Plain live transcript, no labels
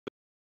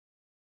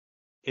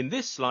In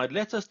this slide,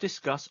 let us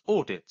discuss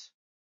audit.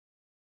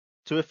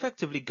 To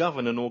effectively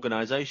govern an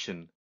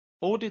organization,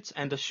 audits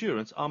and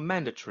assurance are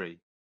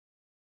mandatory.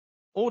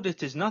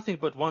 Audit is nothing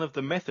but one of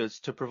the methods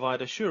to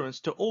provide assurance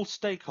to all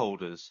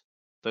stakeholders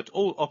that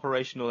all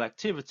operational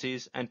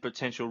activities and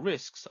potential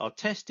risks are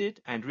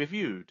tested and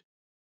reviewed.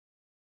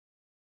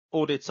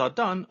 Audits are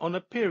done on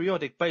a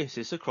periodic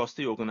basis across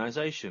the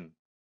organization.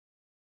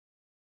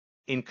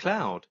 In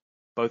cloud,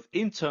 both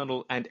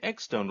internal and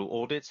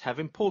external audits have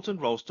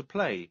important roles to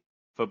play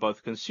for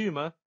both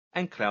consumer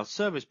and cloud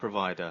service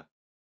provider.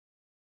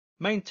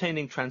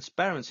 Maintaining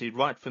transparency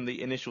right from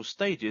the initial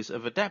stages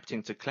of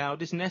adapting to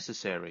cloud is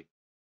necessary.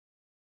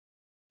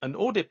 An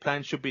audit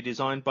plan should be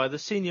designed by the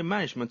senior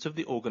management of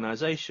the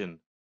organization.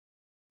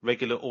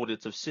 Regular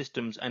audits of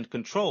systems and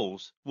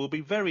controls will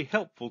be very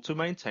helpful to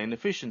maintain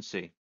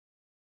efficiency.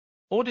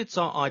 Audits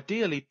are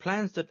ideally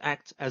plans that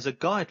act as a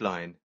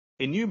guideline,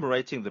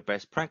 enumerating the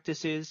best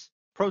practices,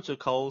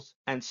 protocols,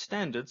 and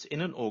standards in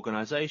an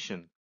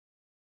organization.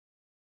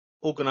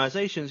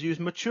 Organizations use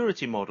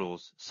maturity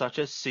models such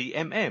as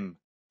CMM,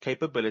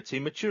 Capability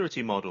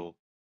Maturity Model,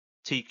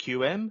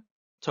 TQM,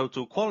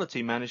 Total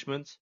Quality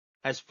Management,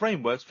 as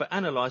frameworks for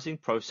analyzing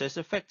process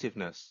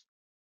effectiveness.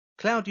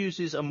 Cloud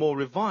uses a more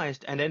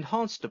revised and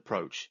enhanced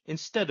approach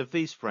instead of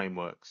these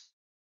frameworks.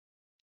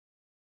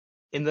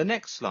 In the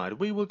next slide,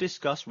 we will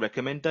discuss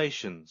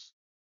recommendations.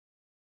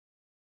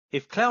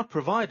 If cloud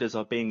providers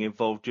are being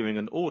involved during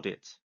an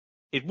audit,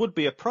 it would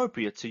be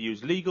appropriate to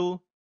use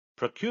legal,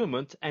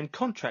 procurement, and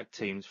contract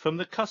teams from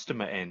the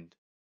customer end.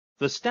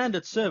 The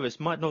standard service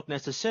might not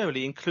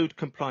necessarily include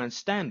compliance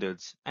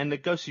standards and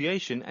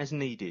negotiation as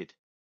needed.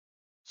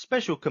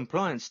 Special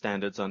compliance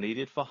standards are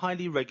needed for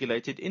highly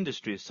regulated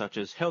industries such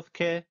as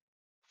healthcare,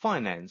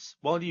 finance,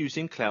 while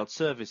using cloud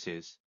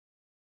services.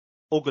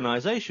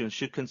 Organizations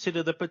should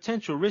consider the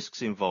potential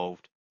risks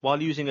involved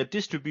while using a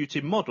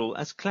distributed model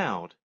as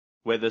cloud,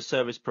 where the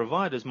service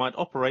providers might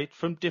operate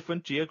from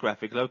different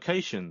geographic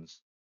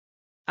locations.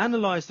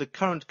 Analyze the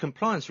current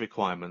compliance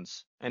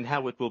requirements and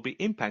how it will be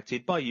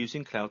impacted by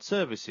using cloud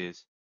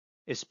services,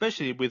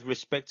 especially with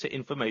respect to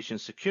information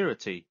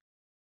security.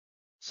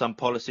 Some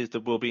policies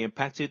that will be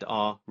impacted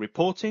are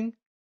reporting,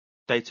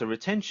 data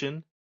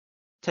retention,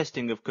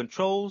 testing of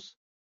controls,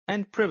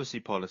 and privacy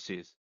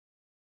policies.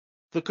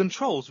 The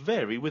controls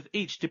vary with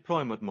each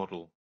deployment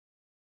model.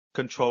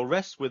 Control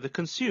rests with the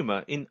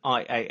consumer in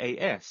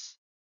IaaS,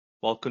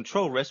 while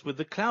control rests with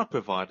the cloud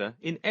provider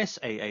in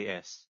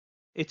SaaS.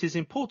 It is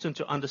important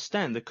to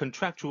understand the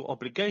contractual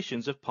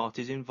obligations of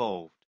parties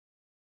involved.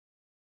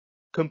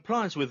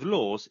 Compliance with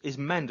laws is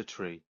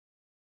mandatory.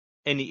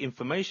 Any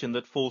information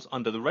that falls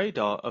under the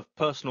radar of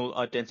personal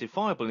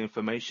identifiable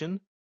information,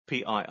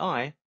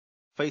 PII,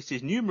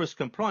 faces numerous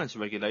compliance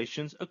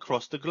regulations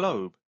across the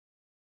globe.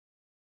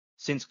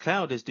 Since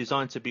cloud is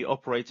designed to be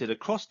operated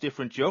across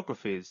different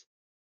geographies,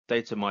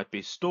 data might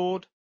be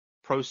stored,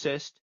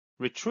 processed,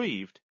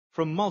 retrieved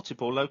from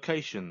multiple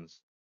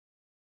locations.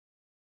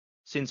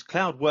 Since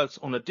cloud works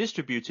on a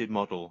distributed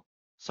model,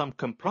 some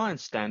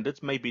compliance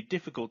standards may be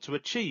difficult to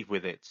achieve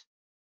with it.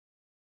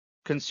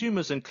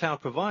 Consumers and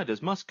cloud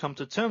providers must come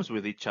to terms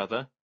with each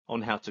other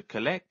on how to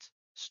collect,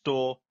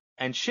 store,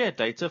 and share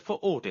data for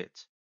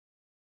audit.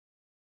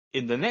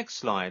 In the next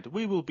slide,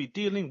 we will be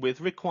dealing with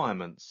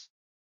requirements.